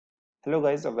Hello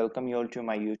guys, I welcome you all to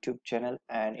my YouTube channel,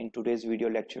 and in today's video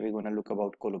lecture we're going to look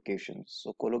about collocation.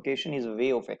 So collocation is a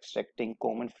way of extracting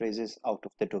common phrases out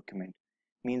of the document.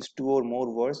 Means two or more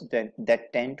words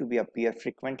that tend to be appear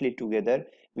frequently together.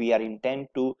 We are intent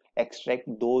to extract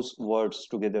those words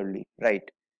togetherly, right?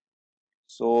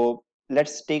 So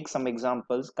let's take some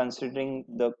examples considering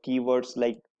the keywords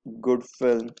like good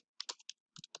film,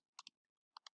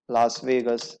 Las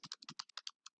Vegas,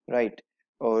 right?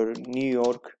 Or New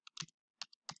York.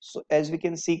 So as we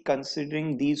can see,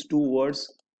 considering these two words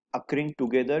occurring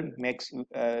together makes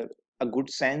a good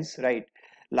sense, right?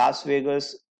 Las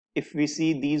Vegas, if we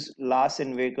see these Las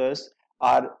and Vegas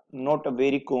are not a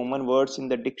very common words in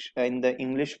the in the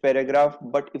English paragraph,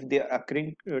 but if they are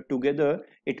occurring together,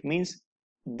 it means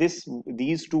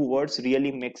these two words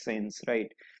really make sense, right?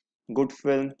 Good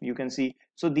film, you can see.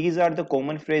 So these are the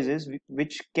common phrases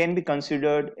which can be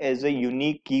considered as a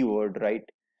unique keyword, right?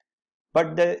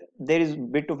 But there is a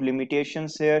bit of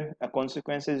limitations here,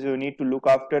 consequences you need to look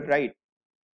after, right?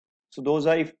 So those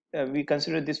are, if we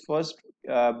consider this first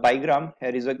bigram, here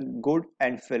is a good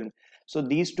and film. So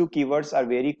these two keywords are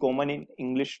very common in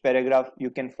English paragraph.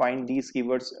 You can find these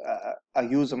keywords a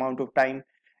huge amount of time,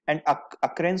 and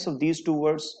occurrence of these two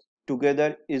words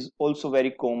together is also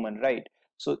very common, right?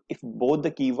 So if both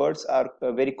the keywords are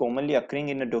very commonly occurring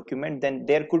in a document, then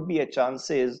there could be a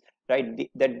chances, right,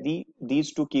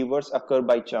 these two keywords occur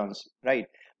by chance, right?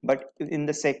 But in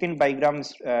the second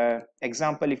bigrams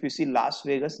example, if you see Las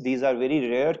Vegas, these are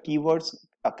very rare keywords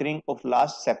occurring of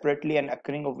Las separately and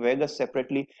occurring of Vegas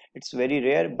separately. It's very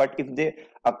rare, but if they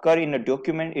occur in a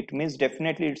document, it means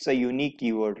definitely it's a unique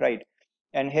keyword, right?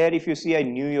 And here, if you see a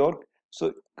New York,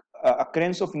 so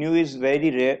occurrence of New is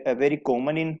very rare, very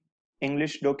common in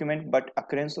English document, but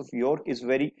occurrence of York is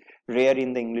very rare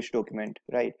in the English document,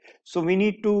 right? So we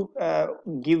need to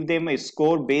give them a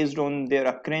score based on their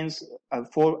occurrence.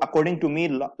 For according to me,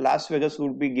 Las Vegas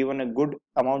would be given a good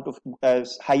amount of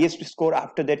highest score.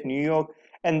 After that, New York,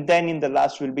 and then in the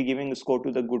last, we'll be giving a score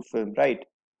to the good film, right?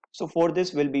 So for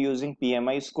this, we'll be using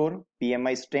PMI score.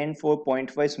 PMI stand for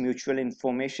point-wise mutual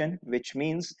information, which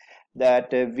means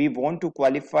that we want to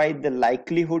qualify the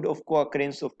likelihood of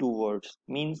co-occurrence of two words.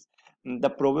 Means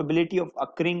the probability of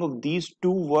occurring of these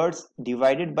two words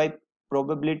divided by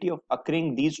probability of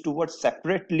occurring these two words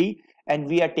separately, and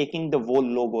we are taking the whole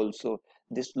log also.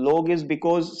 This log is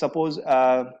because suppose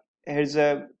here's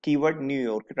a keyword New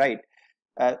York, right?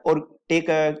 Or take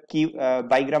a key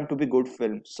bigram to be good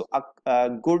film. So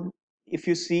good, if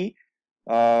you see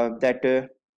that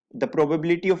the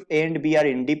probability of A and B are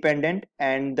independent,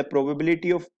 and the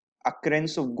probability of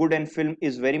occurrence of good and film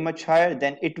is very much higher,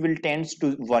 then it will tends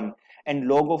to 1, and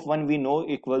log of 1 we know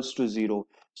equals to 0.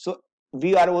 So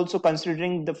we are also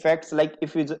considering the facts like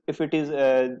if it is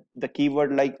the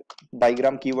keyword like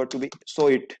bigram keyword to be so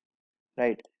it,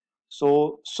 right?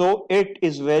 So it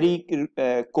is very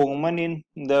common in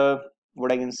the,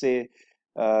 what I can say,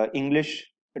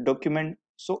 English document.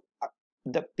 So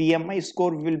the PMI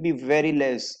score will be very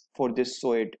less for this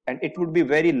so it, and it would be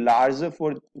very larger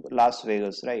for Las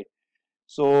Vegas, right?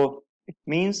 So it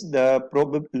means the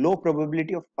low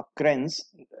probability of occurrence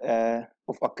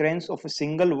of a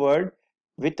single word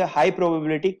with a high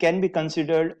probability can be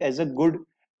considered as a good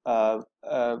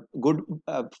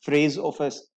phrase of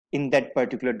us in that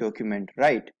particular document,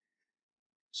 right?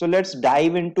 So let's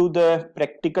dive into the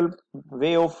practical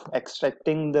way of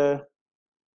extracting the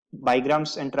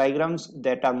bigrams and trigrams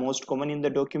that are most common in the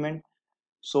document.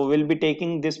 So we'll be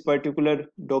taking this particular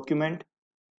document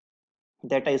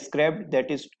that I scraped, that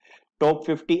is top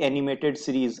 50 animated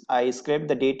series. I scraped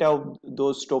the data of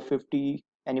those top 50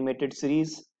 animated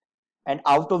series, and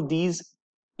out of these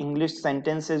English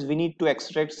sentences, we need to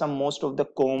extract some most of the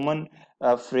common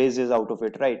phrases out of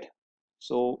it, right?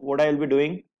 So what I'll be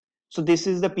doing, so this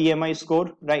is the PMI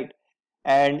score, right?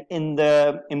 And in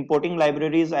the importing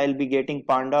libraries, I'll be getting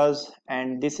pandas,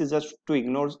 and this is just to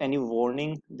ignore any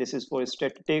warning. This is for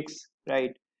statistics, right?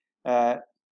 Uh,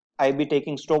 I'll be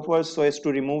taking stop words so as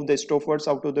to remove the stop words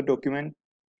out of the document.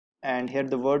 And here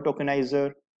the word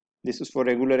tokenizer. This is for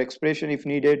regular expression if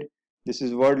needed. This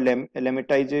is word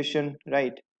lemmatization,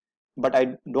 right? But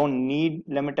I don't need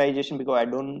lemmatization because I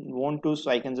don't want to, so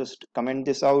I can just comment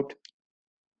this out.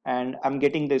 And I'm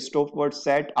getting the stop word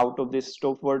set out of this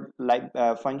stop word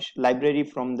function library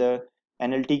from the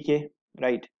NLTK,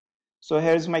 right? So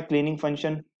here's my cleaning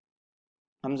function.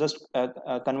 I'm just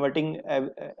converting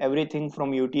everything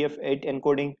from UTF-8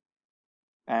 encoding,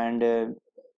 and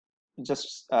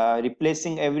just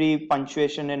replacing every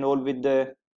punctuation and all with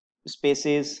the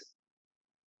spaces,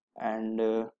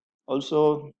 and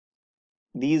also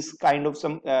these kind of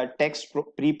some text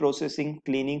pre-processing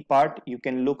cleaning part, you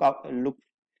can look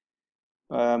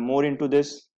more into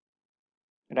this,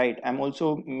 right? I'm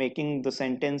also making the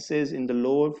sentences in the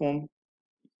lower form,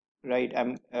 right?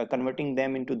 I'm converting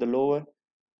them into the lower,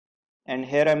 and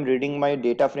here I'm reading my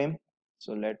data frame.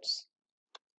 So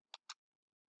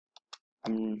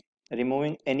I'm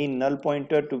removing any null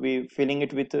pointer to be filling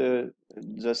it with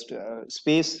just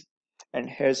space, and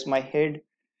here's my head,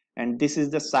 and this is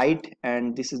the site,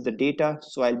 and this is the data.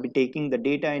 So I'll be taking the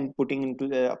data and putting into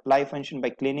the apply function by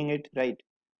cleaning it, right?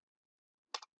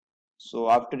 So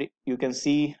after you can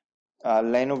see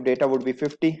line of data would be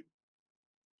 50,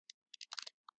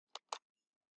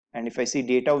 and if I see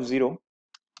data of 0,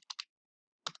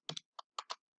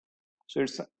 so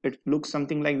it looks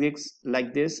something like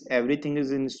this. Everything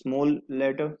is in small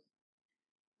letter,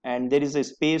 and there is a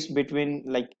space between,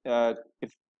 like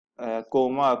if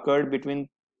comma occurred between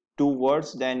two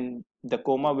words, then the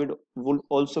comma would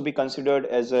also be considered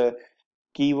as a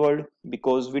keyword,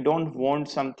 because we don't want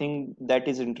something that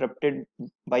is interrupted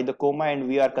by the comma, and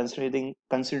we are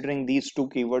considering these two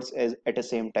keywords as at the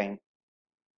same time.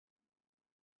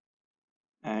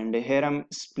 And here I'm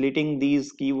splitting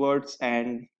these keywords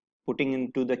and putting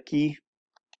into the key.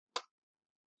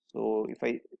 So if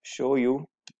I show you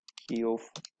key of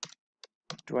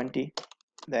 20,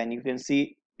 then you can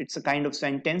see it's a kind of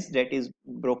sentence that is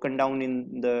broken down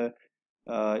in the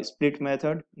split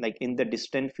method, like in the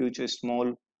distant future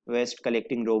small west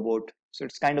collecting robot. So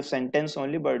it's kind of sentence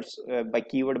only, but it's by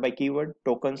keyword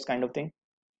tokens kind of thing.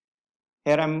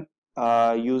 Here I'm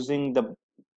using the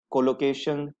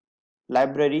collocation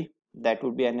library, that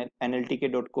would be an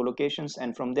nltk.collocations,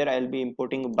 and from there I'll be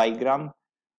importing bigram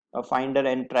finder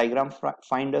and trigram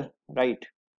finder, right?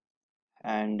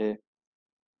 And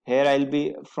here I'll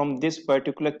be, from this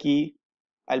particular key,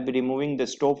 I'll be removing the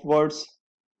stop words,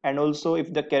 and also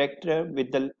if the character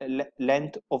with the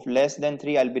length of less than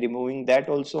 3, I'll be removing that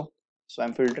also. So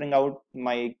I'm filtering out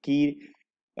my key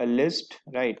list,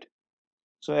 right?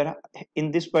 So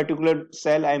in this particular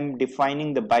cell, I'm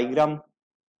defining the bigram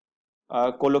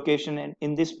collocation, and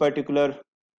in this particular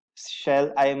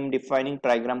shell, I am defining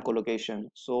trigram collocation.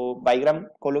 So bigram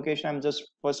collocation, I'm just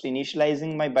first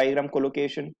initializing my bigram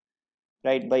collocation,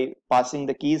 right, by passing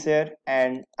the keys here,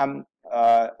 and I'm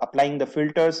applying the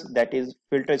filters, that is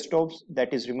filter stops,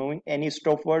 that is removing any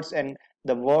stop words and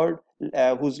the word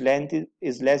whose length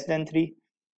is less than 3.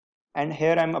 And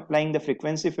here I'm applying the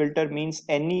frequency filter, means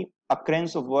any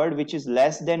occurrence of word which is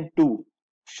less than 2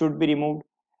 should be removed,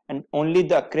 and only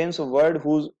the occurrence of word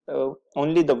whose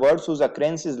only the words whose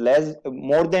occurrence is less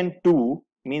more than 2,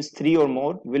 means 3 or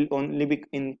more, will only be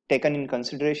taken in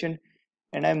consideration.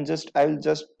 And I will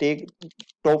just take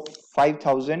top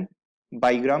 5000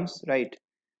 bigrams, right?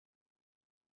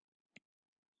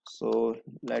 So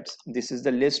this is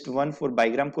the list one for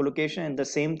bigram collocation, and the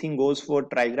same thing goes for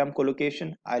trigram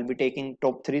collocation. I'll be taking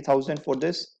top 3000 for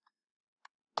this.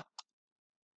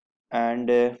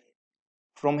 And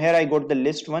from here I got the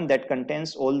list one that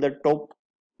contains all the top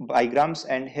bigrams,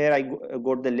 and here I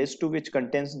got the list two which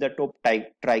contains the top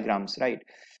trigrams, right?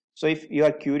 So if you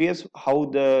are curious how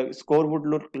the score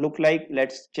would look like,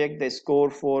 let's check the score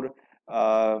for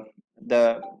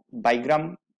the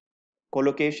bigram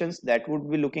collocations. That would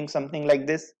be looking something like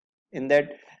this, in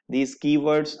that these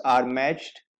keywords are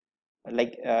matched,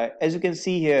 like as you can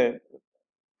see here,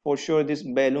 for sure this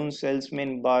balloon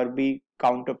salesman, Barbie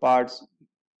counterparts,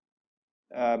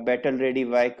 battle ready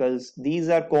vehicles, these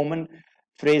are common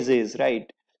phrases,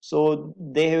 right? So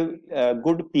they have a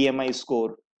good PMI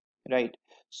score, right?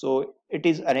 So it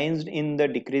is arranged in the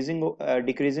decreasing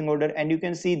order, and you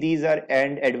can see these are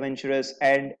and adventurous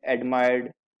and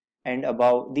admired and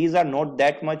above. These are not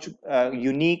that much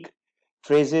unique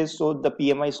phrases, so the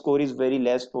PMI score is very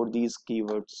less for these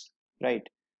keywords, right?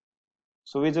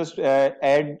 So we just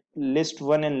add list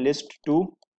one and list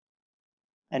two,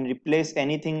 and replace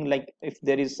anything, like if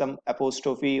there is some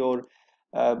apostrophe or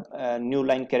new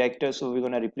line character, so we're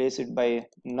going to replace it by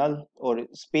null or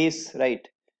space, right?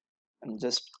 And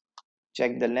just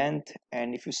check the length,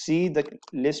 and if you see the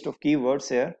list of keywords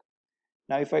here,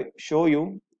 now if I show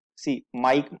you, see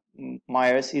Mike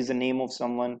Myers is the name of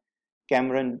someone,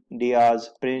 Cameron Diaz,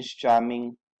 Prince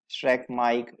Charming, Shrek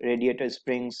Mike, Radiator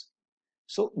Springs.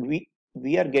 So we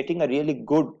are getting a really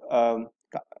good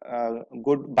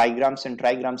bigrams and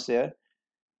trigrams here.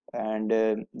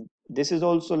 And this is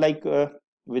also like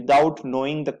without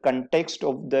knowing the context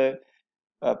of the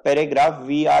paragraph,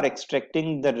 we are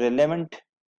extracting the relevant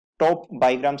top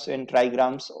bigrams and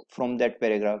trigrams from that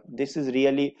paragraph. This is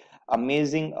really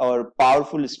amazing or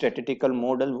powerful statistical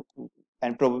model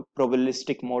and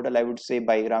probabilistic model, I would say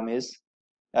bigram is.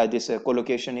 this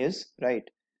collocation is, right?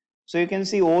 So you can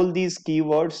see all these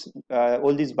keywords,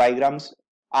 all these bigrams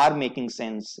are making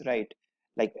sense, right?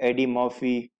 Like Eddie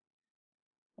Murphy,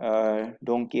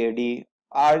 Donkey Eddie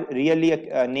are really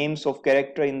names of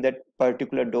character in that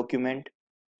particular document.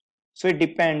 So it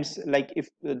depends, like if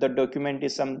the document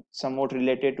is somewhat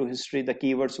related to history, the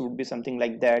keywords would be something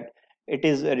like that. It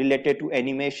is related to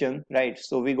animation, right?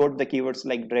 So we got the keywords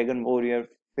like Dragon Warrior,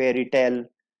 Fairy Tale.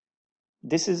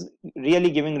 This is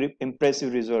really giving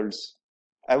impressive results.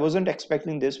 I wasn't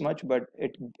expecting this much, but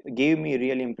it gave me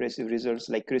really impressive results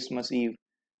like Christmas Eve.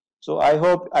 So I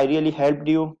hope I really helped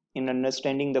you in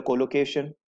understanding the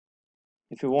collocation.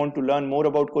 If you want to learn more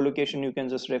about collocation, you can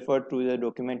just refer to the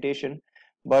documentation.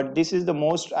 But this is the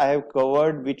most I have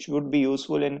covered, which would be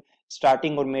useful in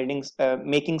starting or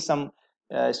making some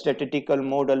statistical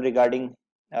model regarding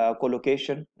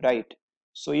collocation, right?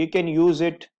 So you can use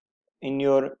it in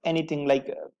your anything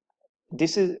like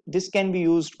this can be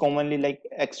used commonly like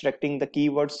extracting the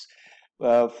keywords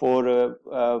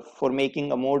for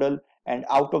making a model, and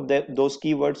out of those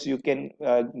keywords you can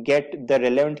get the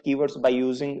relevant keywords by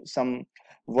using some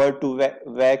word to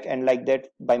vec, and like that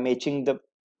by matching the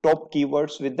top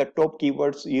keywords with the top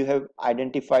keywords you have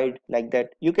identified. Like that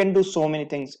you can do so many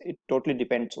things. It totally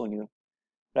depends on you,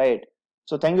 right?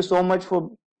 So thank you so much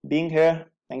for being here.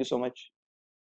 Thank you so much.